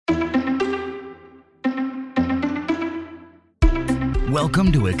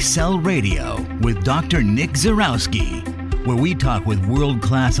Welcome to Excel Radio with Dr. Nick Zarowski, where we talk with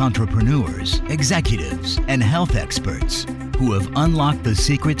world-class entrepreneurs, executives, and health experts who have unlocked the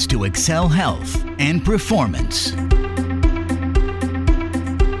secrets to Excel health and performance.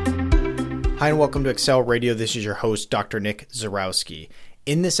 Hi, and welcome to Excel Radio. This is your host, Dr. Nick Zarowski.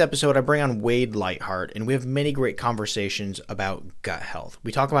 In this episode, I bring on Wade Lightheart, and we have many great conversations about gut health.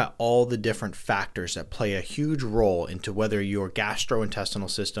 We talk about all the different factors that play a huge role into whether your gastrointestinal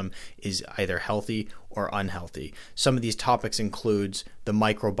system is either healthy or unhealthy. Some of these topics includes the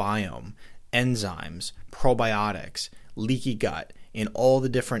microbiome, enzymes, probiotics, leaky gut, and all the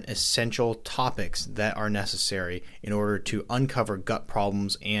different essential topics that are necessary in order to uncover gut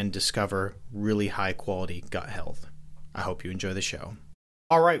problems and discover really high quality gut health. I hope you enjoy the show.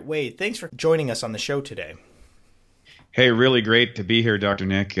 All right, Wade, thanks for joining us on the show today. Hey, really great to be here, Dr.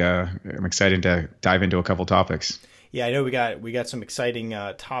 Nick. I'm excited to dive into a couple topics. Yeah, I know we got some exciting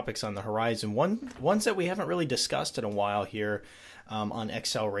topics on the horizon. Ones that we haven't really discussed in a while here on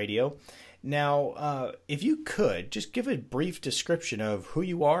Excel Radio. Now, if you could, just give a brief description of who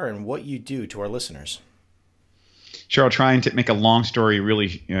you are and what you do to our listeners. Sure, I'll try and make a long story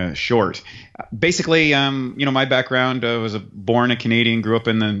really short. Basically, my background, I was born a Canadian, grew up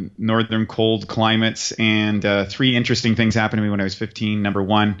in the northern cold climates, and three interesting things happened to me when I was 15. Number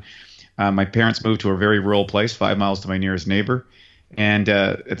one, my parents moved to a very rural place, 5 miles to my nearest neighbor. And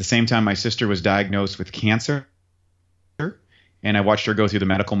at the same time, my sister was diagnosed with cancer. And I watched her go through the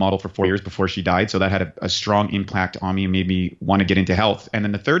medical model for 4 years before she died. So that had a strong impact on me and made me want to get into health. And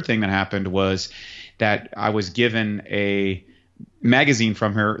then the third thing that happened was that I was given a magazine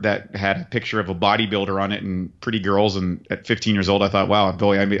from her that had a picture of a bodybuilder on it and pretty girls. And at 15 years old, I thought, wow,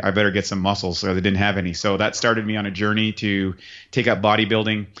 boy, I better get some muscles. So they didn't have any. So that started me on a journey to take up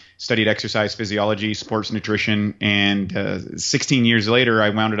bodybuilding, studied exercise physiology, sports nutrition. And 16 years later, I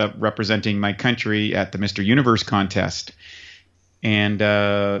wound up representing my country at the Mr. Universe contest. And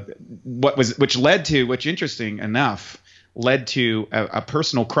which interesting enough, led to a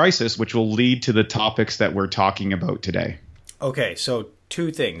personal crisis, which will lead to the topics that we're talking about today. Okay, so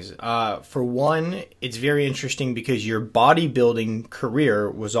two things. For one, it's very interesting because your bodybuilding career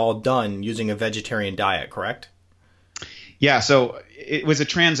was all done using a vegetarian diet, correct? Yeah, so it was a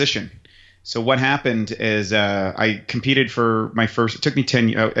transition. So what happened is I competed for my first – it took me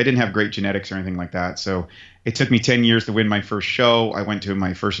 10 – I didn't have great genetics or anything like that. So it took me 10 years to win my first show. I went to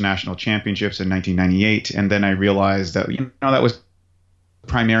my first national championships in 1998, and then I realized that that was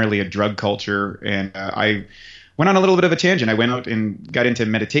primarily a drug culture, and I went on a little bit of a tangent. I went out and got into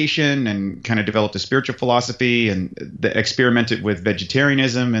meditation and kind of developed a spiritual philosophy and experimented with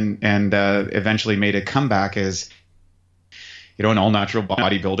vegetarianism and eventually made a comeback as an all-natural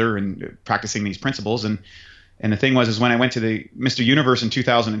bodybuilder and practicing these principles. And the thing was when I went to the Mr. Universe in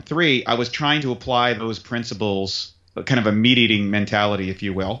 2003, I was trying to apply those principles, kind of a meat-eating mentality, if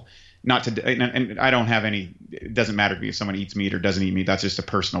you will. And I don't have any – it doesn't matter to me if someone eats meat or doesn't eat meat. That's just a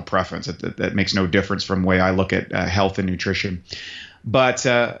personal preference. That makes no difference from the way I look at health and nutrition. But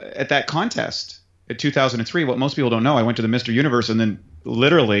at that contest in 2003, what most people don't know, I went to the Mr. Universe, and then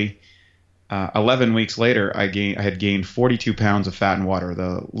literally – 11 weeks later, I had gained 42 pounds of fat and water.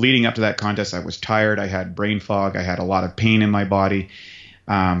 Leading up to that contest, I was tired. I had brain fog. I had a lot of pain in my body.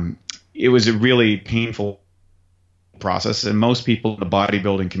 It was a really painful process, and most people in the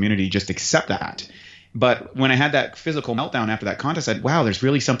bodybuilding community just accept that. But when I had that physical meltdown after that contest, I said, wow, there's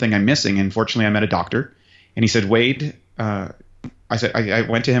really something I'm missing. And fortunately, I met a doctor, and he said, Wade, I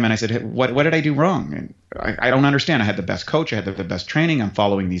went to him and I said, hey, what did I do wrong? And I don't understand. I had the best coach. I had the best training. I'm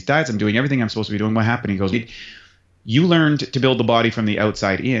following these diets. I'm doing everything I'm supposed to be doing. What happened? He goes, you learned to build the body from the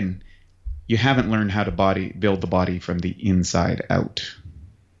outside in. You haven't learned how to build the body from the inside out.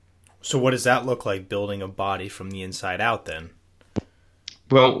 So what does that look like, building a body from the inside out then?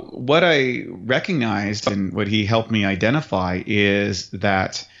 Well, what I recognized and what he helped me identify is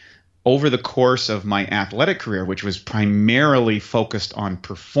that over the course of my athletic career, which was primarily focused on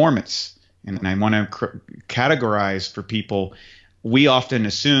performance, and I want to categorize for people, we often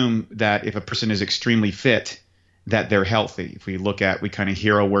assume that if a person is extremely fit, that they're healthy. If we kind of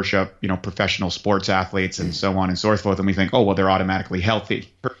hero worship, professional sports athletes and so on and so forth, and we think, oh, well, they're automatically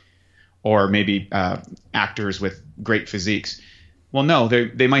healthy. Or maybe actors with great physiques. Well, no,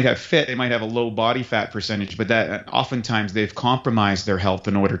 they might have a low body fat percentage, but that oftentimes they've compromised their health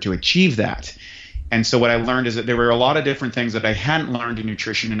in order to achieve that. And so what I learned is that there were a lot of different things that I hadn't learned in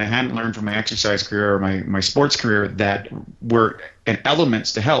nutrition and I hadn't learned from my exercise career or my sports career that were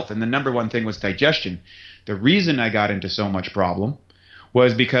elements to health. And the number one thing was digestion. The reason I got into so much problem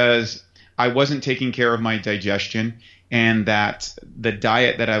was because I wasn't taking care of my digestion, and that the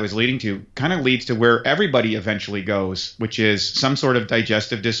diet that I was leading to kind of leads to where everybody eventually goes, which is some sort of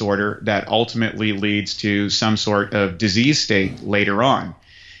digestive disorder that ultimately leads to some sort of disease state later on.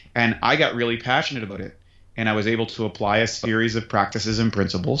 And I got really passionate about it, and I was able to apply a series of practices and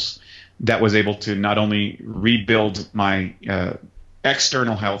principles that was able to not only rebuild my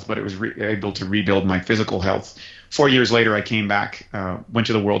external health, but it was able to rebuild my physical health. 4 years later, I came back, went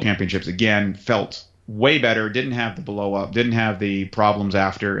to the World Championships again, felt way better, didn't have the blow up, didn't have the problems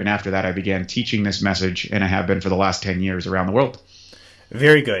after. And after that, I began teaching this message, and I have been for the last 10 years around the world.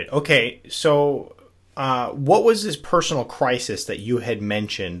 Very good. Okay, so what was this personal crisis that you had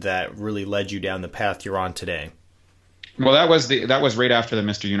mentioned that really led you down the path you're on today? Well, that was right after the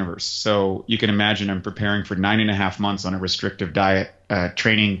Mr. Universe. So you can imagine I'm preparing for 9.5 months on a restrictive diet,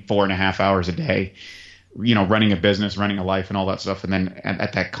 training 4.5 hours a day, running a business, running a life, and all that stuff. And then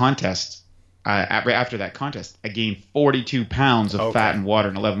at that contest, after that contest, I gained 42 pounds of fat and water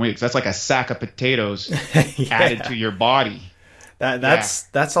in 11 weeks. That's like a sack of potatoes added to your body.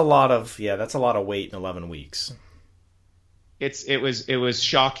 That's a lot of weight in 11 weeks. It was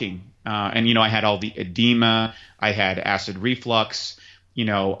shocking. And I had all the edema, I had acid reflux,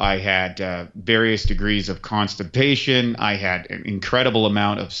 I had various degrees of constipation, I had an incredible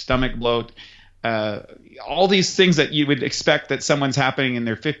amount of stomach bloat, all these things that you would expect that someone's happening in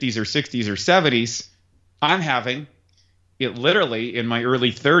their 50s or 60s or 70s. I'm having it literally in my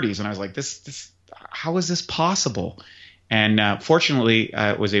early 30s, and I was like, this how is this possible? And fortunately,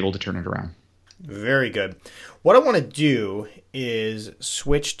 I was able to turn it around. Very good. What I want to do is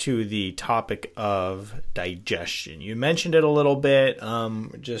switch to the topic of digestion. You mentioned it a little bit,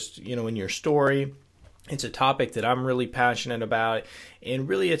 in your story. It's a topic that I'm really passionate about, and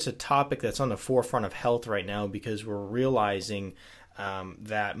really it's a topic that's on the forefront of health right now because we're realizing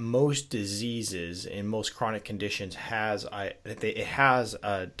that most diseases and most chronic conditions has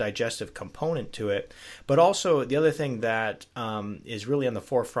a digestive component to it. But also the other thing that is really on the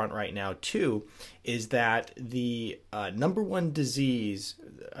forefront right now too is that the number one disease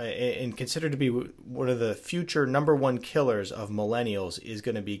and considered to be one of the future number one killers of millennials is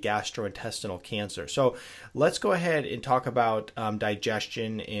going to be gastrointestinal cancer. So let's go ahead and talk about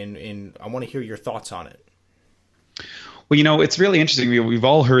digestion, and I want to hear your thoughts on it. Well, it's really interesting. We've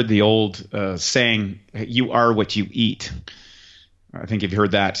all heard the old saying, you are what you eat. I think you've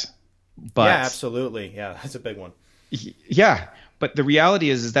heard that. But, yeah, absolutely. Yeah, that's a big one. Yeah, but the reality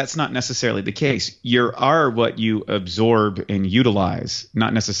is that's not necessarily the case. You are what you absorb and utilize,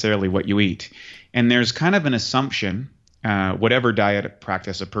 not necessarily what you eat. And there's kind of an assumption, whatever diet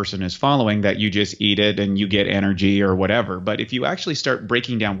practice a person is following, that you just eat it and you get energy or whatever. But if you actually start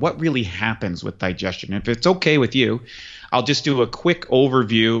breaking down what really happens with digestion, if it's okay with you, I'll just do a quick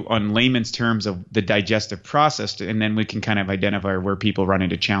overview on layman's terms of the digestive process, and then we can kind of identify where people run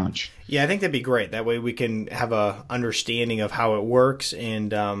into challenge. Yeah, I think that'd be great. That way we can have a understanding of how it works,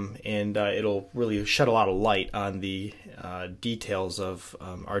 and it'll really shed a lot of light on the details of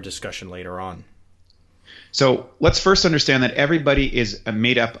our discussion later on. So let's first understand that everybody is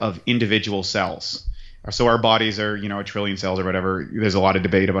made up of individual cells. So our bodies are, a trillion cells or whatever. There's a lot of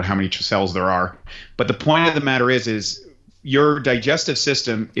debate about how many cells there are. But the point of the matter is your digestive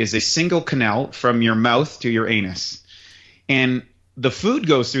system is a single canal from your mouth to your anus. And the food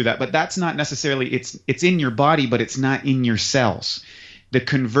goes through that, but that's not necessarily, it's in your body, but it's not in your cells. The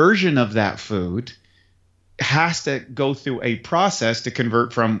conversion of that food has to go through a process to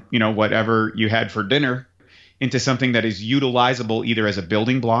convert from, whatever you had for dinner into something that is utilizable either as a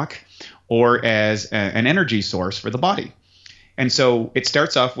building block or as an energy source for the body. And so it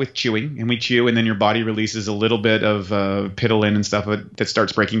starts off with chewing, and we chew, and then your body releases a little bit of pidolin and stuff that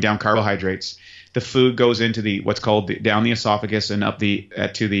starts breaking down carbohydrates. The food goes into what's called down the esophagus and up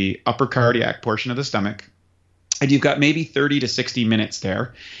to the upper cardiac portion of the stomach. And you've got maybe 30 to 60 minutes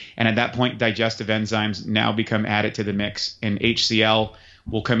there. And at that point, digestive enzymes now become added to the mix, and HCl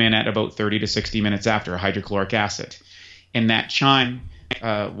will come in at about 30 to 60 minutes after, hydrochloric acid. In that chime,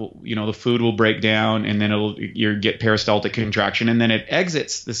 the food will break down, and then you get peristaltic contraction, and then it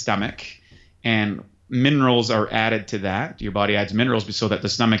exits the stomach, and minerals are added to that. Your body adds minerals so that the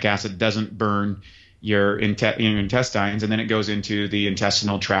stomach acid doesn't burn your intestines, and then it goes into the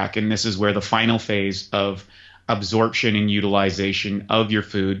intestinal tract, and this is where the final phase of absorption and utilization of your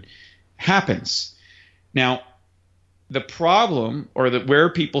food happens. Now, the problem, or where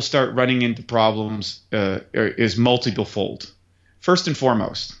people start running into problems, is multiple-fold. First and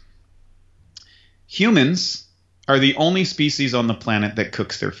foremost, humans are the only species on the planet that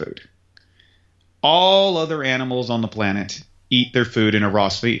cooks their food. All other animals on the planet eat their food in a raw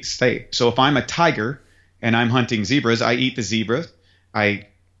state. So if I'm a tiger and I'm hunting zebras, I eat the zebra. I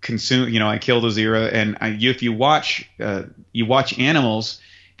consume, I kill the zebra. And if you watch animals,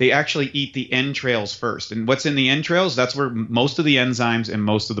 they actually eat the entrails first. And what's in the entrails? That's where most of the enzymes and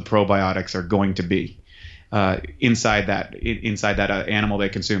most of the probiotics are going to be inside that animal they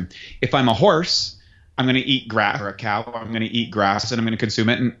consume. If I'm a horse, I'm going to eat grass, or a cow, I'm going to eat grass and I'm going to consume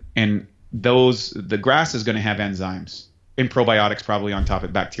it. And the grass is going to have enzymes and probiotics probably on top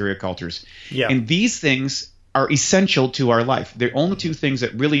of bacteria cultures. Yeah. And these things are essential to our life. The only two things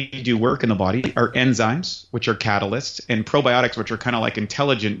that really do work in the body are enzymes, which are catalysts, and probiotics, which are kind of like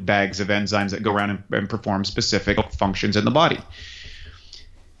intelligent bags of enzymes that go around and perform specific functions in the body.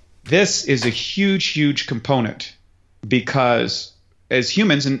 This is a huge, huge component because as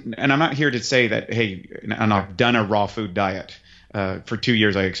humans, and I'm not here to say that, hey, and I've done a raw food diet. For 2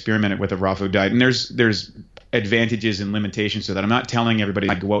 years, I experimented with a raw food diet, and there's advantages and limitations to that. I'm not telling everybody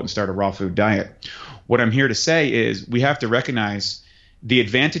to go out and start a raw food diet. What I'm here to say is we have to recognize the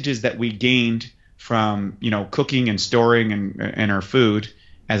advantages that we gained from, cooking and storing and our food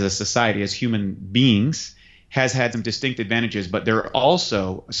as a society, as human beings, has had some distinct advantages, but there are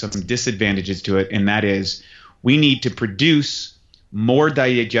also some disadvantages to it, and that is we need to produce more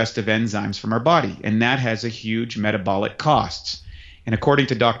digestive enzymes from our body, and that has a huge metabolic costs. And according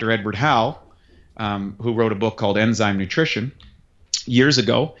to Dr. Edward Howe, who wrote a book called Enzyme Nutrition years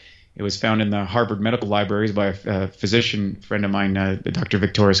ago, it was found in the Harvard Medical Libraries by a physician friend of mine, Dr.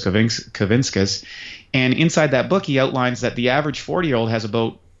 Viktoras Kavinskas. And inside that book, he outlines that the average 40-year-old has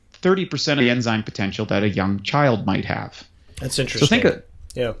about 30% of the enzyme potential that a young child might have. That's interesting.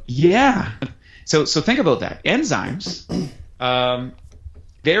 Yeah. So think about that. Enzymes,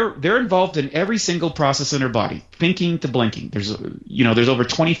 they're involved in every single process in our body, thinking to blinking. There's over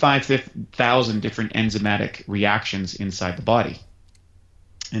 25,000 different enzymatic reactions inside the body.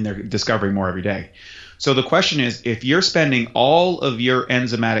 And they're discovering more every day. So the question is, if you're spending all of your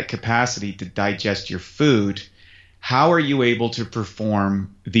enzymatic capacity to digest your food, how are you able to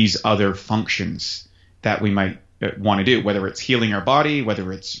perform these other functions that we might want to do, whether it's healing our body,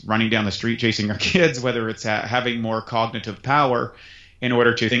 whether it's running down the street chasing our kids, whether it's having more cognitive power in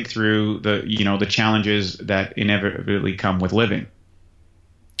order to think through the challenges that inevitably come with living.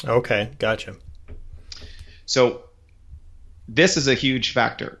 Okay, gotcha. So this is a huge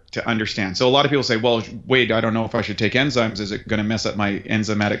factor to understand. So a lot of people say, well, wait, I don't know if I should take enzymes. Is it going to mess up my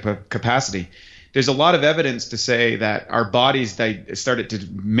enzymatic capacity? There's a lot of evidence to say that our bodies started to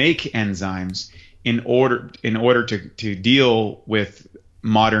make enzymes in order to deal with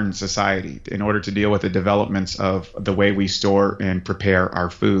modern society, in order to deal with the developments of the way we store and prepare our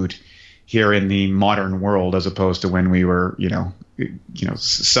food here in the modern world, as opposed to when we were,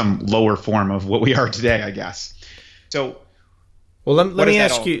 some lower form of what we are today, I guess. So, well, let me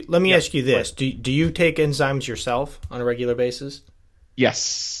ask you this: Do you take enzymes yourself on a regular basis?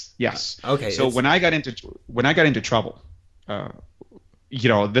 Yes. Okay. So when I got into trouble,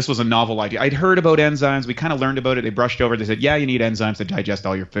 this was a novel idea. I'd heard about enzymes. We kind of learned about it. They brushed over it. They said, yeah, you need enzymes to digest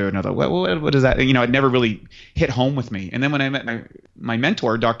all your food. And I thought, what is that? And, it never really hit home with me. And then when I met my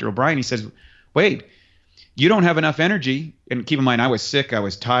mentor, Dr. O'Brien, he says, wait, you don't have enough energy. And keep in mind, I was sick. I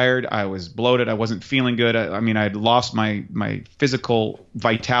was tired. I was bloated. I wasn't feeling good. I'd lost my physical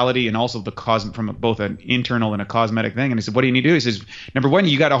vitality and also from both an internal and a cosmetic thing. And I said, what do you need to do? He says, number one,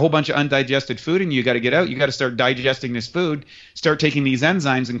 you got a whole bunch of undigested food and you got to get out. You got to start digesting this food, start taking these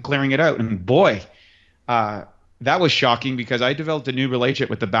enzymes and clearing it out. And boy, that was shocking because I developed a new relationship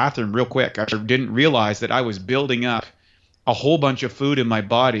with the bathroom real quick. I didn't realize that I was building up a whole bunch of food in my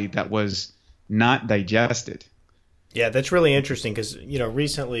body that was not digested. Yeah, that's really interesting because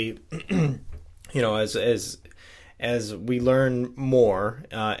recently, as we learn more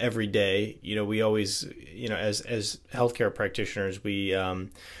every day, we always, as healthcare practitioners, we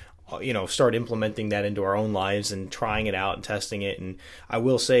start implementing that into our own lives and trying it out and testing it. And I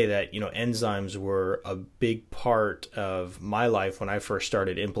will say that enzymes were a big part of my life when I first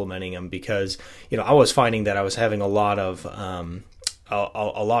started implementing them because I was finding that I was having a lot of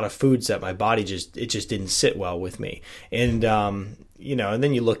foods that my body just didn't sit well with me. And, and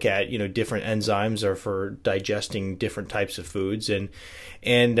then you look at, different enzymes are for digesting different types of foods. And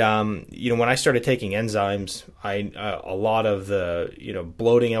when I started taking enzymes, a lot of the,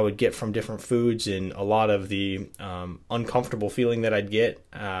 bloating I would get from different foods and a lot of the uncomfortable feeling that I'd get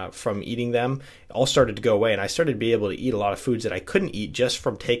from eating them all started to go away. And I started to be able to eat a lot of foods that I couldn't eat just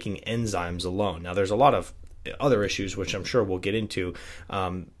from taking enzymes alone. Now, there's a lot of other issues, which I'm sure we'll get into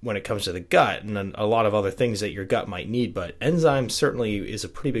when it comes to the gut and then a lot of other things that your gut might need. But enzymes certainly is a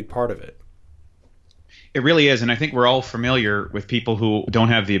pretty big part of it. It really is. And I think we're all familiar with people who don't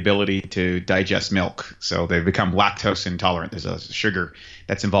have the ability to digest milk. So they become lactose intolerant. There's a sugar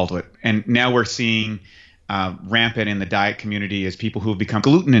that's involved with it. And now we're seeing rampant in the diet community is people who have become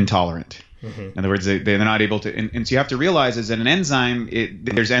gluten intolerant. Mm-hmm. In other words, they're not able to. And so you have to realize is that an enzyme,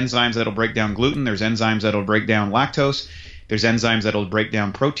 there's enzymes that'll break down gluten. There's enzymes that'll break down lactose. There's enzymes that'll break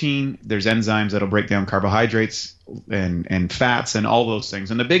down protein. There's enzymes that'll break down carbohydrates and fats and all those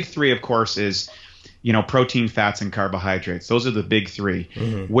things. And the big three, of course, is protein, fats, and carbohydrates. Those are the big three.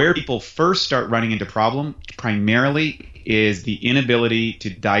 Mm-hmm. Where people first start running into problem primarily is the inability to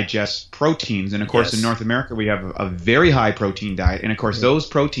digest proteins. And of course, in North America, we have a very high protein diet. And of course, those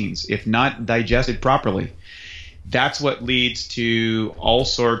proteins, if not digested properly, that's what leads to all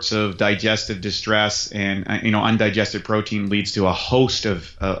sorts of digestive distress, and undigested protein leads to a host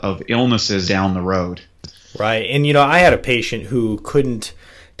of illnesses down the road. Right. And I had a patient who couldn't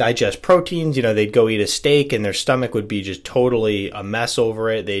digest proteins. They'd go eat a steak and their stomach would be just totally a mess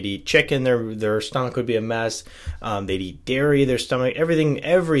over it. They'd eat chicken, their stomach would be a mess. They'd eat dairy, their stomach,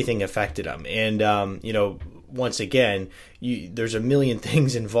 everything affected them. And once again, there's a million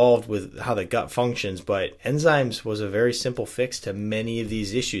things involved with how the gut functions, but enzymes was a very simple fix to many of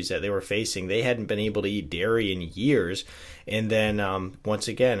these issues that they were facing. They hadn't been able to eat dairy in years, and then once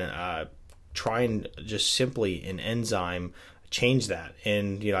again, trying just simply an enzyme change that.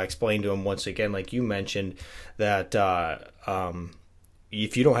 And I explained to him once again, like you mentioned, that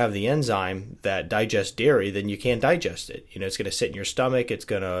if you don't have the enzyme that digests dairy, then you can't digest it. It's going to sit in your stomach. It's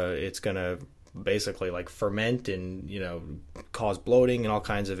gonna basically like ferment and cause bloating and all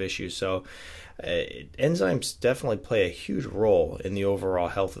kinds of issues. So enzymes definitely play a huge role in the overall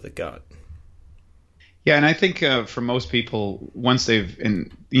health of the gut. Yeah, and I think for most people, once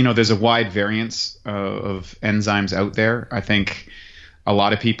there's a wide variance of enzymes out there. I think a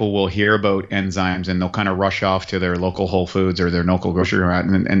lot of people will hear about enzymes and they'll kind of rush off to their local Whole Foods or their local grocery store.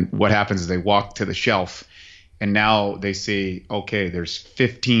 And what happens is they walk to the shelf and now they see, okay, there's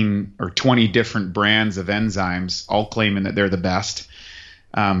 15 or 20 different brands of enzymes, all claiming that they're the best.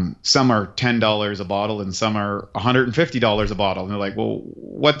 Some are $10 a bottle and some are $150 a bottle. And they're like, well,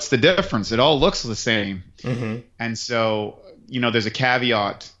 what's the difference? It all looks the same. Mm-hmm. And so, there's a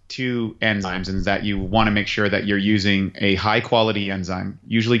caveat to enzymes, and that you want to make sure that you're using a high quality enzyme,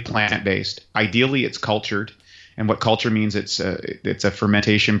 usually plant-based. Ideally, it's cultured. And what culture means, it's a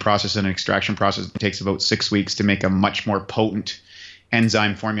fermentation process and an extraction process. It takes about 6 weeks to make a much more potent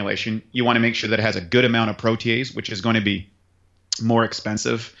enzyme formulation. You want to make sure that it has a good amount of protease, which is going to be more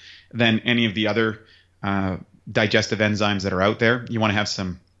expensive than any of the other digestive enzymes that are out there. You want to have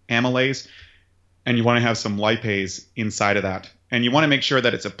some amylase and you want to have some lipase inside of that. And you want to make sure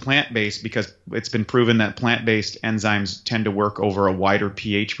that it's a plant-based, because it's been proven that plant-based enzymes tend to work over a wider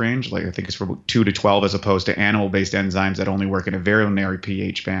pH range. Like I think it's from 2 to 12 as opposed to animal-based enzymes that only work in a very narrow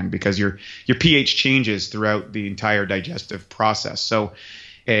pH band, because your pH changes throughout the entire digestive process. So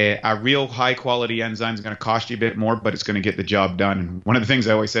a real high-quality enzyme is going to cost you a bit more, but it's going to get the job done. And one of the things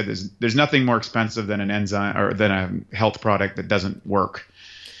I always said is there's nothing more expensive than an enzyme or than a health product that doesn't work,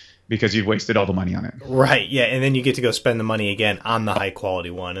 because you've wasted all the money on it. Right, yeah, and then you get to go spend the money again on the high-quality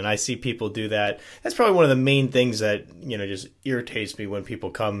one. And I see people do that. That's probably one of the main things that, just irritates me when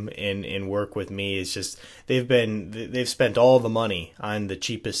people come in and work with me. Is just they've spent all the money on the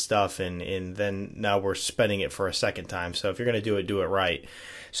cheapest stuff, and then now we're spending it for a second time. So if you're going to do it right.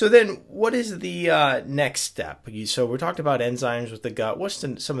 So then what is the next step? So we talked about enzymes with the gut. What's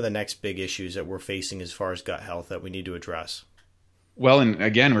some of the next big issues that we're facing as far as gut health that we need to address? Well, and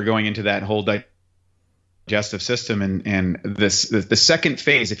again, we're going into that whole digestive system, and the second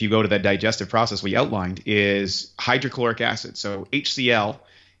phase, if you go to that digestive process we outlined, is hydrochloric acid. So HCl,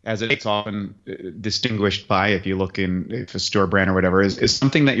 as it's often distinguished by, if you look in a store brand or whatever, is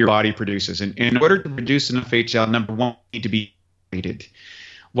something that your body produces. And in order to produce enough HCl, number one, you need to be hydrated.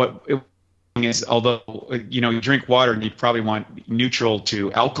 What is, although you drink water and you probably want neutral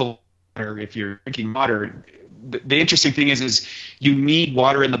to alkaline water if you're drinking water. The interesting thing is you need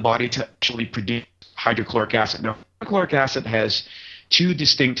water in the body to actually produce hydrochloric acid. Now, hydrochloric acid has two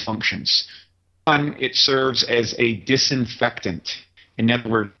distinct functions. One, it serves as a disinfectant. In other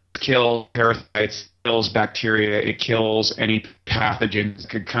words, it kills parasites, kills bacteria, it kills any pathogens that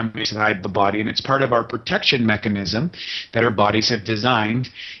could come inside the body, and it's part of our protection mechanism that our bodies have designed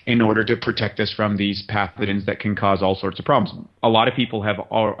in order to protect us from these pathogens that can cause all sorts of problems. A lot of people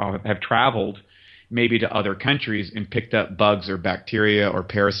have traveled maybe to other countries and picked up bugs or bacteria or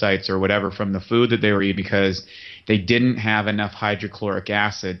parasites or whatever from the food that they were eating because they didn't have enough hydrochloric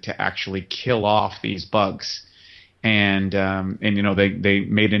acid to actually kill off these bugs. and they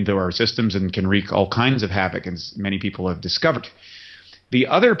made into our systems and can wreak all kinds of havoc, as many people have discovered. The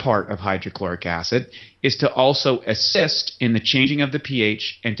other part of hydrochloric acid is to also assist in the changing of the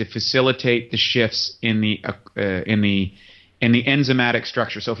pH and to facilitate the shifts in the enzymatic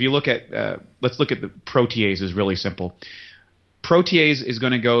structure. So if you look at, let's look at the protease is really simple. Protease is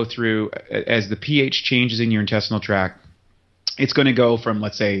going to go through, as the pH changes in your intestinal tract, it's going to go from,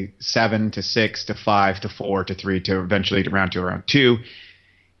 let's say, 7 to 6 to 5 to 4 to 3 to eventually around 2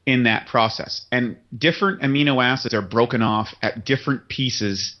 in that process. And different amino acids are broken off at different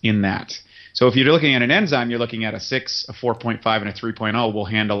pieces in that. So if you're looking at an enzyme, you're looking at a 6, a 4.5, and a 3.0 will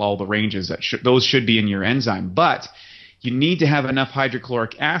handle all the ranges. Those should be in your enzyme. But you need to have enough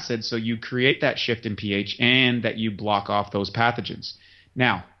hydrochloric acid so you create that shift in pH and that you block off those pathogens.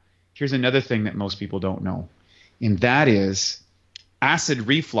 Now, here's another thing that most people don't know, and that is acid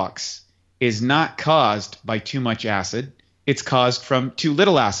reflux is not caused by too much acid. It's caused from too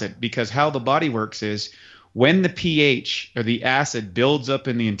little acid, because how the body works is when the pH or the acid builds up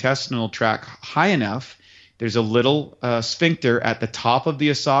in the intestinal tract high enough, there's a little sphincter at the top of the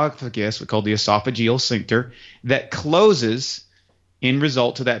esophagus, we call the esophageal sphincter, that closes in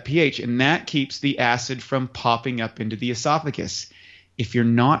result to that pH, and that keeps the acid from popping up into the esophagus. If you're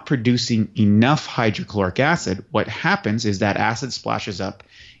not producing enough hydrochloric acid, what happens is that acid splashes up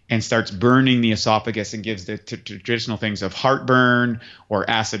and starts burning the esophagus and gives the traditional things of heartburn or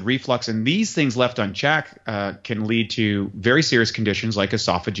acid reflux. And these things left unchecked can lead to very serious conditions like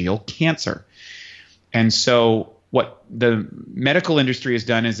esophageal cancer. And so what the medical industry has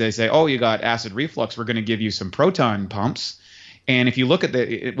done is they say, oh, you got acid reflux, we're going to give you some proton pumps. And if you look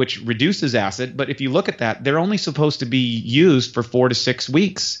at which reduces acid, but if you look at that, they're only supposed to be used for 4 to 6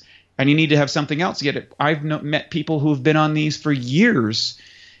 weeks. And you need to have something else. Yet I've met people who've been on these for years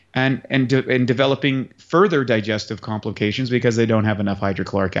and developing further digestive complications because they don't have enough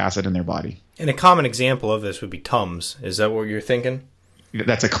hydrochloric acid in their body. And a common example of this would be Tums. Is that what you're thinking?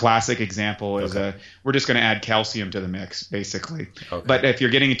 That's a classic example. We're just going to add calcium to the mix, basically. Okay. But if you're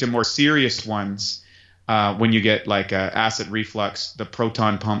getting into more serious ones, when you get like acid reflux, the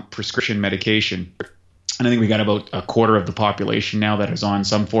proton pump prescription medication, and I think we got about a quarter of the population now that is on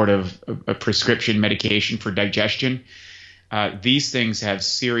some sort of a prescription medication for digestion. These things have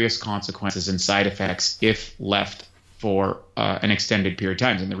serious consequences and side effects if left for an extended period of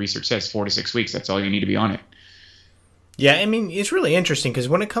time. And the research says 4 to 6 weeks. That's all you need to be on it. Yeah, I mean, it's really interesting because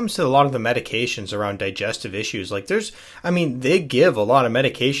when it comes to a lot of the medications around digestive issues, like they give a lot of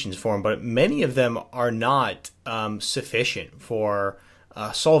medications for them, but many of them are not sufficient for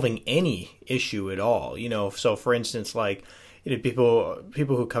solving any issue at all. So for instance, like, people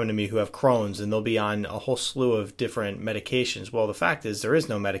who come to me who have Crohn's and they'll be on a whole slew of different medications. Well, the fact is there is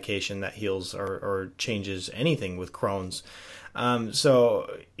no medication that heals or changes anything with Crohn's. So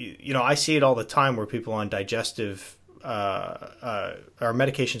I see it all the time where people on digestive are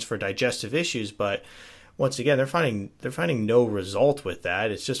medications for digestive issues, but once again, they're finding no result with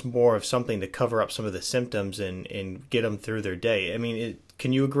that. It's just more of something to cover up some of the symptoms and get them through their day. I mean,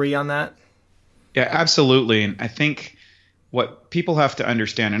 can you agree on that? Yeah, absolutely. And I think what people have to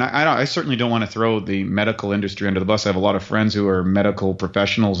understand, and I certainly don't want to throw the medical industry under the bus. I have a lot of friends who are medical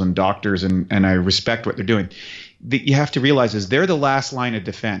professionals and doctors, and I respect what they're doing. You have to realize is they're the last line of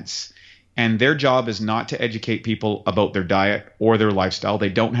defense, and their job is not to educate people about their diet or their lifestyle. They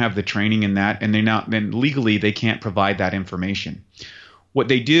don't have the training in that, and then legally they can't provide that information. What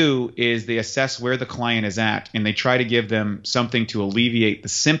they do is they assess where the client is at, and they try to give them something to alleviate the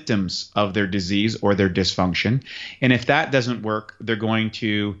symptoms of their disease or their dysfunction. And if that doesn't work, they're going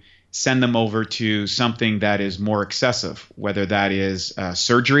to send them over to something that is more excessive, whether that is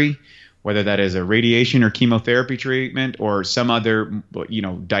surgery, whether that is a radiation or chemotherapy treatment, or some other,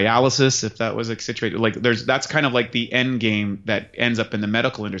 dialysis, if that was situated. Like that's kind of like the end game that ends up in the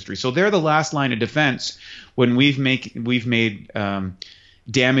medical industry. So they're the last line of defense when we've made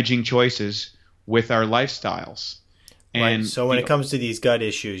damaging choices with our lifestyles. And right. So when it comes to these gut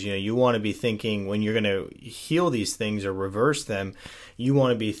issues, you want to be thinking when you're going to heal these things or reverse them, you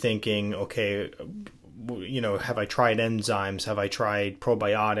want to be thinking, okay, have I tried enzymes? Have I tried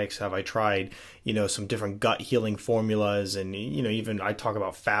probiotics? Have I tried, some different gut healing formulas? And, even I talk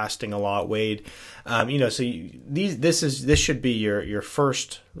about fasting a lot, Wade. So this should be your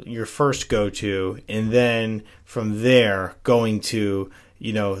first go-to. And then from there going to,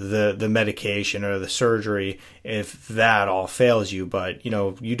 the medication or the surgery, if that all fails you. But,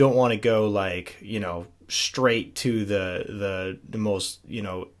 you don't want to go like, straight to the most,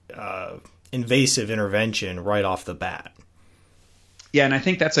 invasive intervention right off the bat. Yeah, and I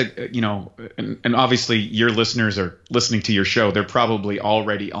think that's and obviously your listeners are listening to your show. They're probably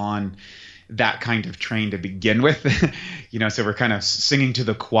already on that kind of train to begin with, so we're kind of singing to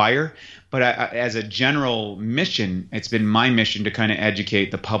the choir. But as a general mission, it's been my mission to kind of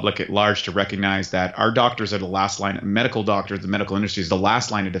educate the public at large to recognize that our doctors are the last line, medical doctors, the medical industry is the last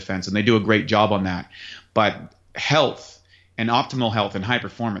line of defense, and they do a great job on that. But health and optimal health and high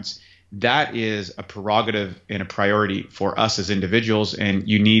performance, that is a prerogative and a priority for us as individuals, and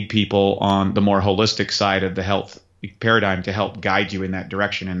you need people on the more holistic side of the health paradigm to help guide you in that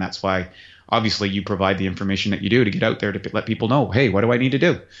direction. And that's why obviously you provide the information that you do to get out there to let people know, hey, what do I need to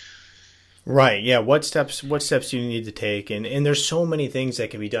do? Right. Yeah. What steps do you need to take? And there's so many things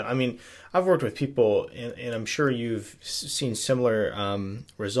that can be done. I mean, I've worked with people, and I'm sure you've seen similar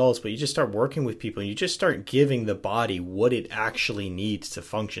results, but you just start working with people and you just start giving the body what it actually needs to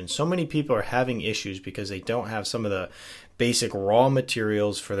function. So many people are having issues because they don't have some of the basic raw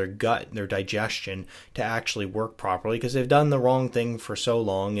materials for their gut, their digestion to actually work properly because they've done the wrong thing for so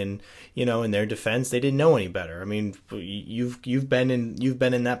long. And, in their defense, they didn't know any better. I mean, you've been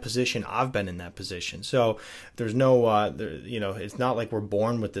in that position. I've been in that position. So there's no, it's not like we're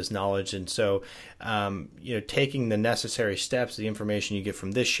born with this knowledge. And so, taking the necessary steps, the information you get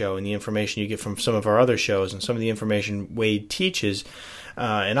from this show and the information you get from some of our other shows and some of the information Wade teaches,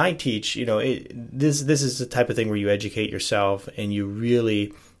 and I teach, this is the type of thing where you educate yourself and you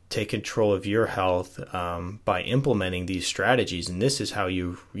really take control of your health by implementing these strategies. And this is how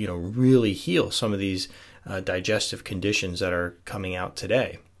you really heal some of these digestive conditions that are coming out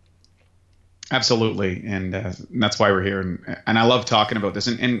today. Absolutely, and that's why we're here. And I love talking about this,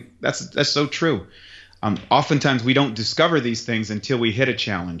 and that's so true. Oftentimes we don't discover these things until we hit a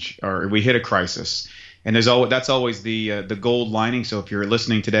challenge or we hit a crisis. And that's always the gold lining. So if you're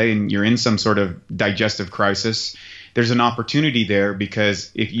listening today and you're in some sort of digestive crisis, there's an opportunity there, because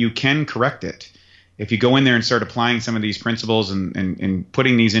if you can correct it, if you go in there and start applying some of these principles and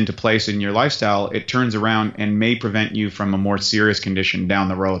putting these into place in your lifestyle, it turns around and may prevent you from a more serious condition down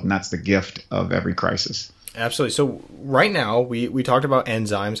the road. And that's the gift of every crisis. Absolutely. So right now we talked about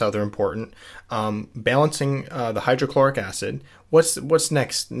enzymes, how they're important, balancing the hydrochloric acid. What's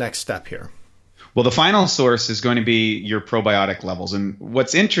next step here? Well, the final source is going to be your probiotic levels. And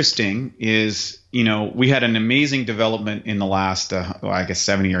what's interesting is, we had an amazing development in the last,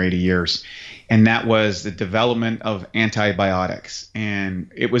 70 or 80 years. And that was the development of antibiotics.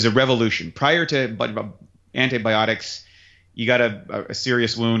 And it was a revolution. Prior to antibiotics, you got a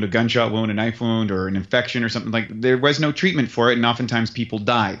serious wound, a gunshot wound, a knife wound, or an infection or something like that. There was no treatment for it, and oftentimes people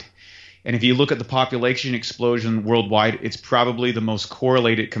died. And if you look at the population explosion worldwide, it's probably the most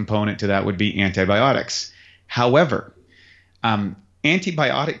correlated component to that would be antibiotics. However,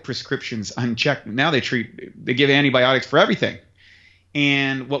 antibiotic prescriptions unchecked, now they give antibiotics for everything.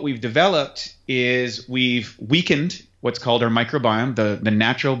 And what we've developed is we've weakened what's called our microbiome, the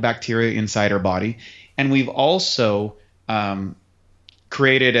natural bacteria inside our body. And we've also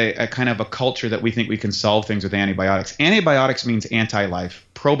created a kind of a culture that we think we can solve things with antibiotics. Antibiotics means anti-life.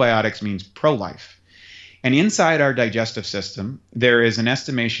 Probiotics means pro-life. And inside our digestive system, there is an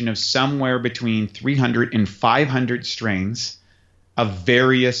estimation of somewhere between 300 and 500 strains of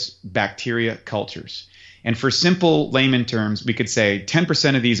various bacteria cultures. And for simple layman terms, we could say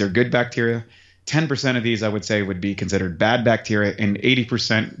 10% of these are good bacteria, 10% of these I would say would be considered bad bacteria, and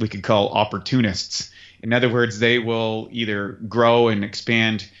 80% we could call opportunists. In other words, they will either grow and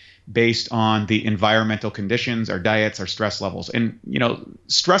expand based on the environmental conditions, our diets, our stress levels. And,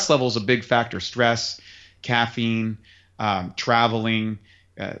 stress level is a big factor. Stress, caffeine, traveling,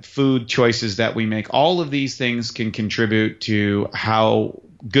 food choices that we make. All of these things can contribute to how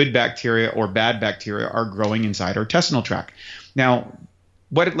good bacteria or bad bacteria are growing inside our intestinal tract. Now,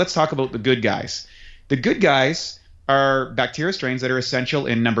 let's talk about the good guys. The good guys are bacteria strains that are essential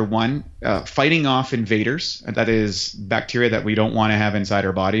in, number one, fighting off invaders. That is bacteria that we don't want to have inside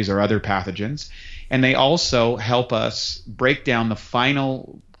our bodies or other pathogens. And they also help us break down the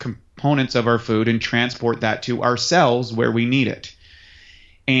final components of our food and transport that to our cells where we need it.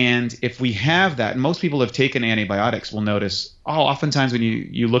 And if we have that, and most people have taken antibiotics, will notice, oftentimes when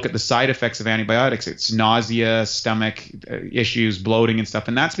you look at the side effects of antibiotics, it's nausea, stomach issues, bloating and stuff.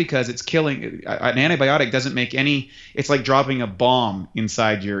 And that's because it's killing. An antibiotic doesn't make it's like dropping a bomb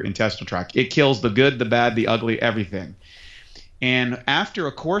inside your intestinal tract. It kills the good, the bad, the ugly, everything. And after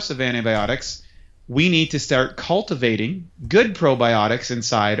a course of antibiotics, we need to start cultivating good probiotics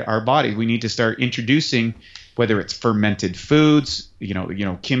inside our body. We need to start introducing, whether it's fermented foods,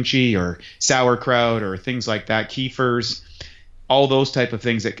 kimchi or sauerkraut or things like that, kefirs, all those type of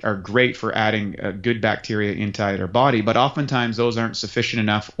things that are great for adding good bacteria inside our body. But oftentimes those aren't sufficient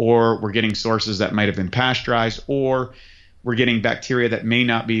enough, or we're getting sources that might have been pasteurized, or we're getting bacteria that may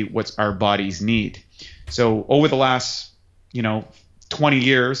not be what our bodies need. So over the last, 20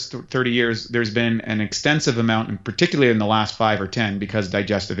 years, 30 years, there's been an extensive amount, and particularly in the last 5 or 10, because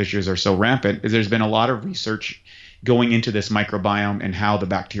digestive issues are so rampant, there's been a lot of research going into this microbiome and how the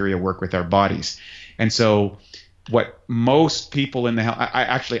bacteria work with our bodies. And so what most people in the health,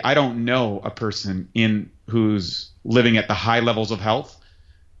 I don't know a person who's living at the high levels of health.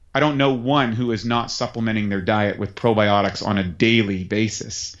 I don't know one who is not supplementing their diet with probiotics on a daily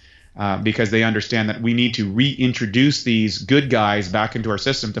basis, because they understand that we need to reintroduce these good guys back into our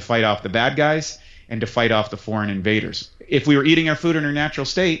system to fight off the bad guys and to fight off the foreign invaders. If we were eating our food in our natural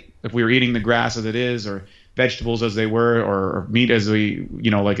state, if we were eating the grass as it is, or vegetables as they were, or meat as we,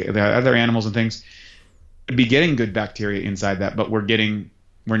 like the other animals and things, be getting good bacteria inside that, but we're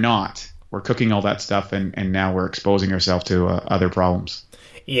not. We're cooking all that stuff, and now we're exposing ourselves to other problems.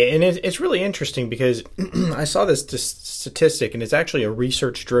 Yeah, and it's really interesting because I saw this statistic, and it's actually a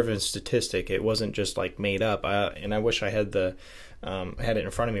research-driven statistic. It wasn't just like made up. And I wish I had had it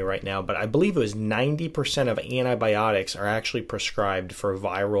in front of me right now, but I believe it was 90% of antibiotics are actually prescribed for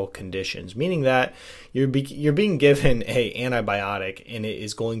viral conditions, meaning that you're being given a antibiotic and it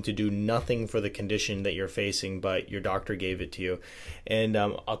is going to do nothing for the condition that you're facing, but your doctor gave it to you. And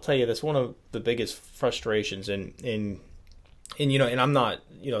I'll tell you, that's one of the biggest frustrations. And I'm not,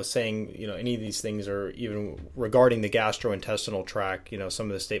 saying, any of these things are even regarding the gastrointestinal tract, some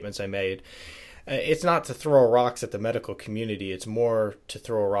of the statements I made. It's not to throw rocks at the medical community. It's more to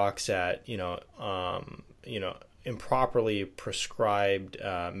throw rocks at, improperly prescribed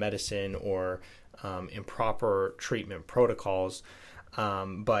medicine or improper treatment protocols.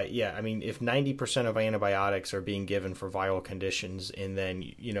 But yeah, I mean, if 90% of antibiotics are being given for viral conditions, and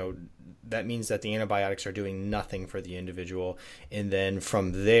then, that means that the antibiotics are doing nothing for the individual. And then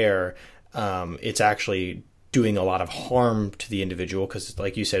from there, it's actually doing a lot of harm to the individual, because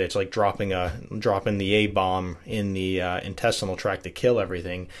like you said, it's like dropping the A-bomb in the intestinal tract to kill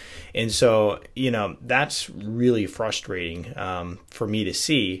everything. And so, that's really frustrating for me to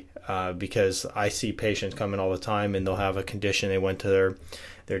see, because I see patients come in all the time and they'll have a condition. They went to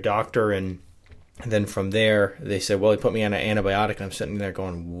their doctor, and then from there they said, well, he put me on an antibiotic, and I'm sitting there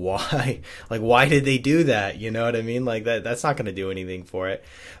going, why? Like, why did they do that? You know what I mean? Like that's not going to do anything for it.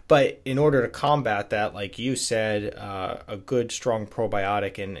 But in order to combat that, like you said, a good, strong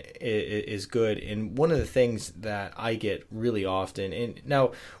probiotic is good. And one of the things that I get really often, and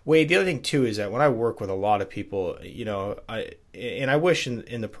now, Wade, the other thing too is that when I work with a lot of people, I wish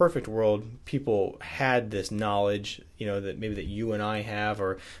in the perfect world people had this knowledge, that you and I have,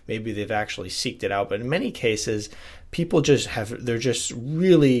 or maybe they've actually seeked it out. But in many cases, people they're just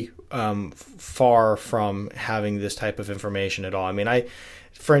really far from having this type of information at all. I mean,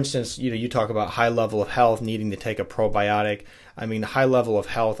 for instance, you talk about high level of health, needing to take a probiotic. I mean, high level of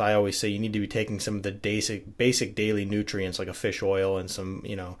health, I always say you need to be taking some of the basic daily nutrients like a fish oil and some,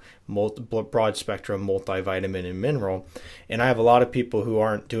 broad spectrum multivitamin and mineral. And I have a lot of people who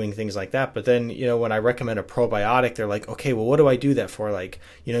aren't doing things like that. But then, when I recommend a probiotic, they're like, okay, well, what do I do that for? Like,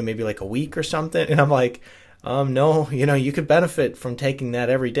 maybe like a week or something. And I'm like, no, you could benefit from taking that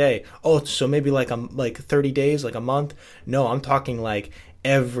every day. Oh, so maybe like 30 days, like a month. No, I'm talking like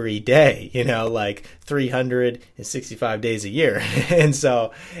every day, like 365 days a year. And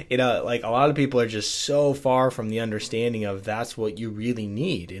so, like a lot of people are just so far from the understanding of that's what you really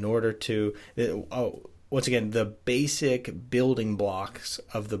need in order to, once again, the basic building blocks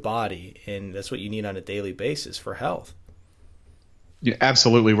of the body. And that's what you need on a daily basis for health. Yeah,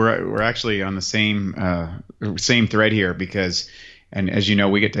 absolutely. We're actually on the same thread here, because, and as you know,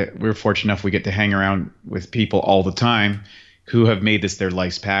 we're fortunate enough we get to hang around with people all the time who have made this their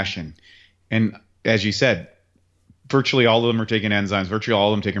life's passion. And as you said, virtually all of them are taking enzymes, virtually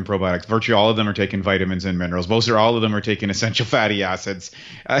all of them taking probiotics, virtually all of them are taking vitamins and minerals, all of them are taking essential fatty acids.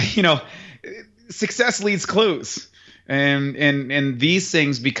 Success leaves clues. And these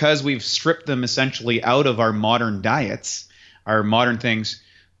things, because we've stripped them essentially out of our modern diets, our modern things,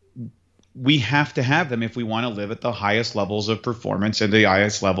 we have to have them if we want to live at the highest levels of performance and the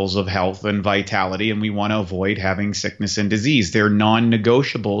highest levels of health and vitality, and we want to avoid having sickness and disease. They're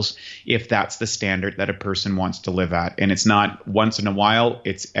non-negotiables if that's the standard that a person wants to live at. And it's not once in a while,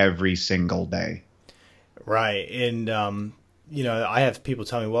 it's every single day. Right. And I have people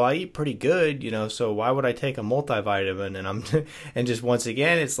tell me, well, I eat pretty good, so why would I take a multivitamin? And and just once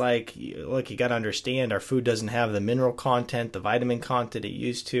again, it's like, look, you got to understand, our food doesn't have the mineral content, the vitamin content it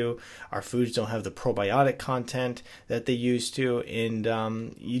used to. Our foods don't have the probiotic content that they used to. And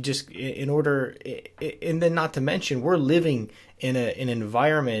and then not to mention, we're living in an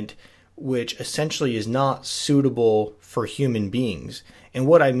environment which essentially is not suitable for human beings. And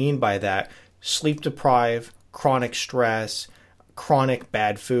what I mean by that, sleep deprived, chronic stress, chronic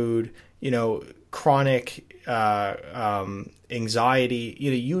bad food, chronic anxiety,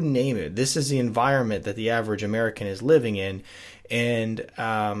 you name it. This is the environment that the average American is living in. And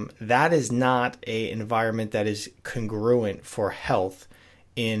that is not an environment that is congruent for health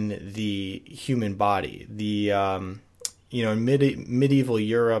in the human body. In medieval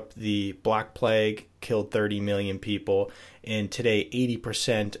Europe, the Black Plague killed 30 million people. And today,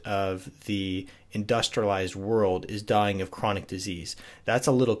 80% of the industrialized world is dying of chronic disease. That's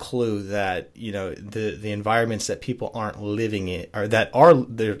a little clue that the environments that people aren't living in, or that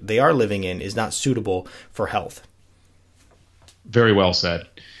they are living in, is not suitable for health. Very well said.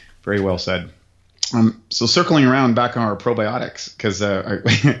 Very well said. So circling around back on our probiotics, because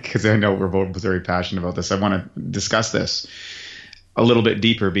I know we're both very passionate about this. I want to discuss this a little bit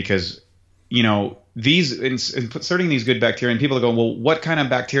deeper because these inserting these good bacteria, and people go, well, what kind of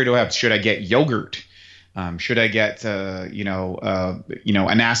bacteria do I have? Should I get yogurt? Should I get an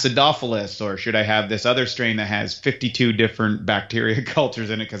acidophilus, or should I have this other strain that has 52 different bacteria cultures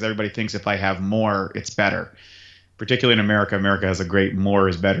in it? Because everybody thinks if I have more, it's better. Particularly in America, America has a great more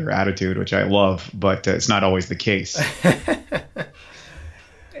is better attitude, which I love, but it's not always the case.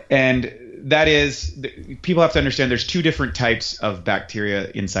 And that is, people have to understand there's two different types of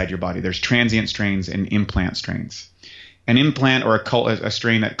bacteria inside your body. There's transient strains and implant strains. An implant, or a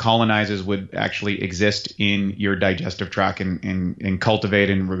strain that colonizes, would actually exist in your digestive tract and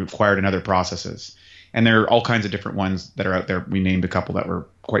cultivate and required in other processes. And there are all kinds of different ones that are out there. We named a couple that were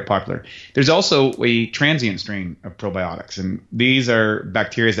quite popular. There's also a transient strain of probiotics, and these are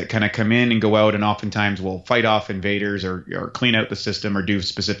bacteria that kind of come in and go out, and oftentimes will fight off invaders or clean out the system or do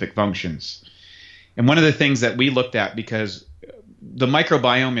specific functions. And one of the things that we looked at, because the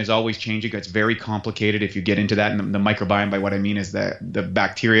microbiome is always changing, it's very complicated if you get into that. And the microbiome, by what I mean, is the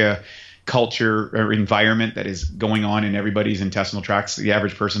bacteria culture or environment that is going on in everybody's intestinal tracts. The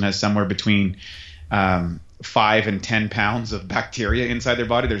average person has somewhere between 5 and 10 pounds of bacteria inside their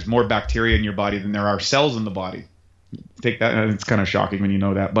body. There's more bacteria in your body than there are cells in the body. Take that. It's kind of shocking when you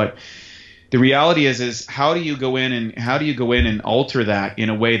know that. But the reality is how do you go in and alter that in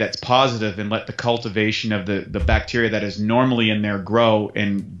a way that's positive and let the cultivation of the bacteria that is normally in there grow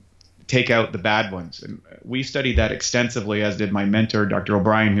and take out the bad ones? And we studied that extensively, as did my mentor, Dr.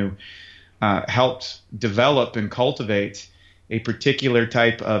 O'Brien, who helped develop and cultivate a particular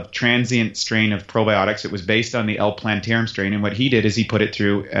type of transient strain of probiotics. It was based on the L. plantarum strain, and what he did is he put it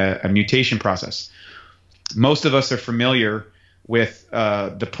through a mutation process. Most of us are familiar with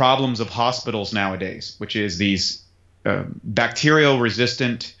the problems of hospitals nowadays, which is these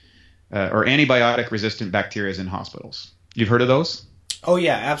bacterial-resistant or antibiotic-resistant bacteria in hospitals. You've heard of those? Oh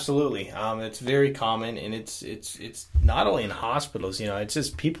yeah, absolutely. It's very common, and it's not only in hospitals. It's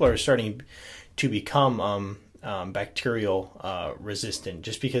just people are starting to become bacterial resistant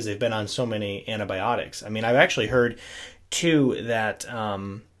just because they've been on so many antibiotics. I mean, I've actually heard too that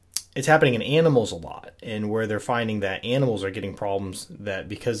it's happening in animals a lot, and where they're finding that animals are getting problems that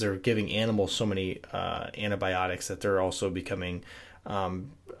because they're giving animals so many antibiotics that they're also becoming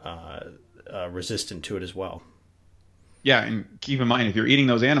resistant to it as well. Yeah, and keep in mind, if you're eating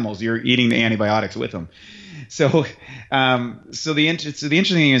those animals, you're eating the antibiotics with them. So the interesting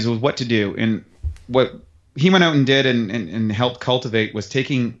thing is what to do, and what he went out and did and helped cultivate was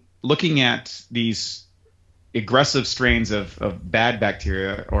looking at these aggressive strains of bad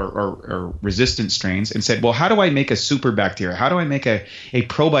bacteria or resistant strains and said, well, how do I make a super bacteria? How do I make a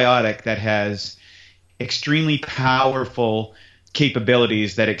probiotic that has extremely powerful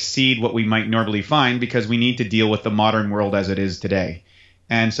capabilities that exceed what we might normally find, because we need to deal with the modern world as it is today?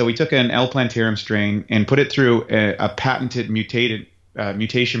 And so we took an L. plantarum strain and put it through a patented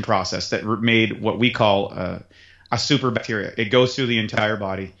mutation process that made what we call a super bacteria. It goes through the entire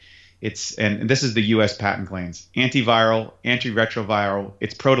body. And this is the U.S. patent claims: antiviral, antiretroviral.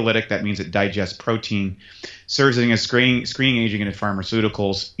 It's proteolytic. That means it digests protein, serves as a screening agent in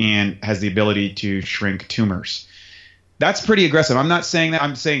pharmaceuticals, and has the ability to shrink tumors. That's pretty aggressive. I'm not saying that.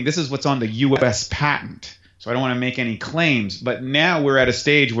 I'm saying this is what's on the U.S. patent. So I don't want to make any claims. But now we're at a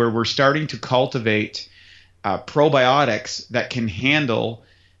stage where we're starting to cultivate probiotics that can handle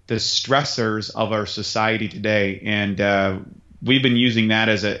the stressors of our society today. And we've been using that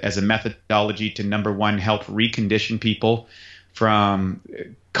as a methodology to, number one, help recondition people from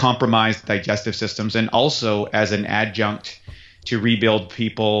compromised digestive systems, and also as an adjunct to rebuild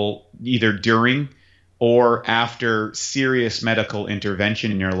people either during or after serious medical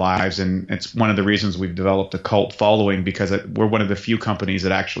intervention in your lives. And it's one of the reasons we've developed a cult following, because we're one of the few companies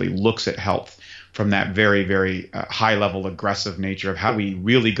that actually looks at health from that very, very high level, aggressive nature of how we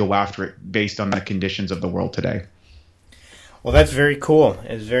really go after it based on the conditions of the world today. Well, that's very cool.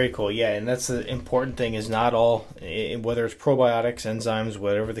 It's very cool. Yeah, and that's the important thing, is not all, whether it's probiotics, enzymes,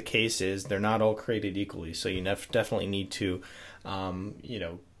 whatever the case is, they're not all created equally. So you definitely need to,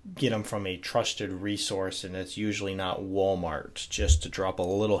 get them from a trusted resource, and it's usually not Walmart, just to drop a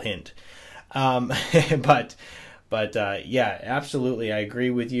little hint. But yeah, absolutely, I agree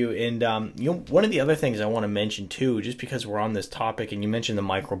with you. And one of the other things I want to mention too, just because we're on this topic, and you mentioned the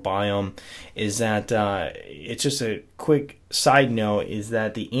microbiome, is that it's just a quick side note, is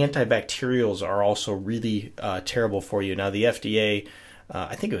that the antibacterials are also really terrible for you. Now, the FDA,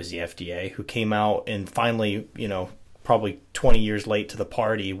 I think it was the FDA, who came out and finally, probably 20 years late to the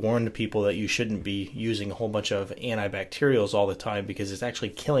party, warned people that you shouldn't be using a whole bunch of antibacterials all the time, because it's actually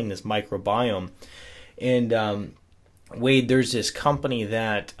killing this microbiome. And Wade, there's this company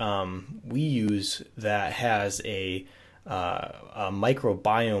that we use that has a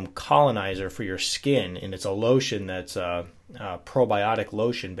microbiome colonizer for your skin, and it's a lotion that's a probiotic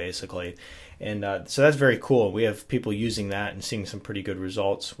lotion, basically. And so that's very cool. We have people using that and seeing some pretty good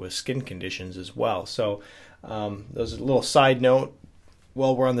results with skin conditions as well. So those are a little side note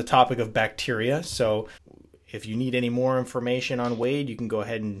while we're on the topic of bacteria. So if you need any more information on Wade, you can go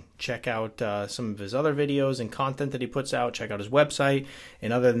ahead and check out some of his other videos and content that he puts out. Check out his website.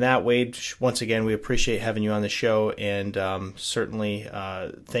 And other than that, Wade, once again, we appreciate having you on the show, and certainly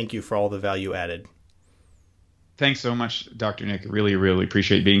thank you for all the value added. Thanks so much, Dr. Nick. Really, really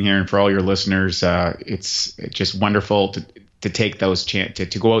appreciate being here. And for all your listeners, it's just wonderful to take those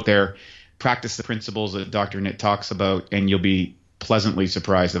to go out there, practice the principles that Dr. Nick talks about, and you'll be pleasantly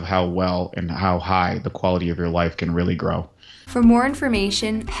surprised of how well and how high the quality of your life can really grow. For more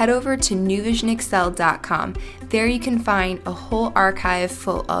information, head over to NewVisionExcel.com. There you can find a whole archive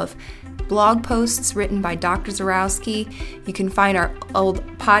full of blog posts written by Dr. Zarowski. You can find our old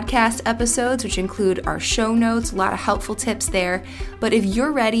podcast episodes, which include our show notes, a lot of helpful tips there. But if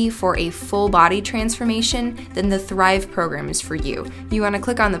you're ready for a full body transformation, then the Thrive program is for you. You want to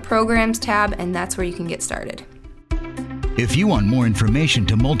click on the Programs tab, and that's where you can get started. If you want more information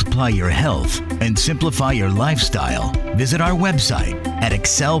to multiply your health and simplify your lifestyle, visit our website at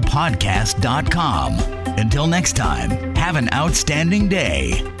excelpodcast.com. Until next time, have an outstanding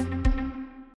day.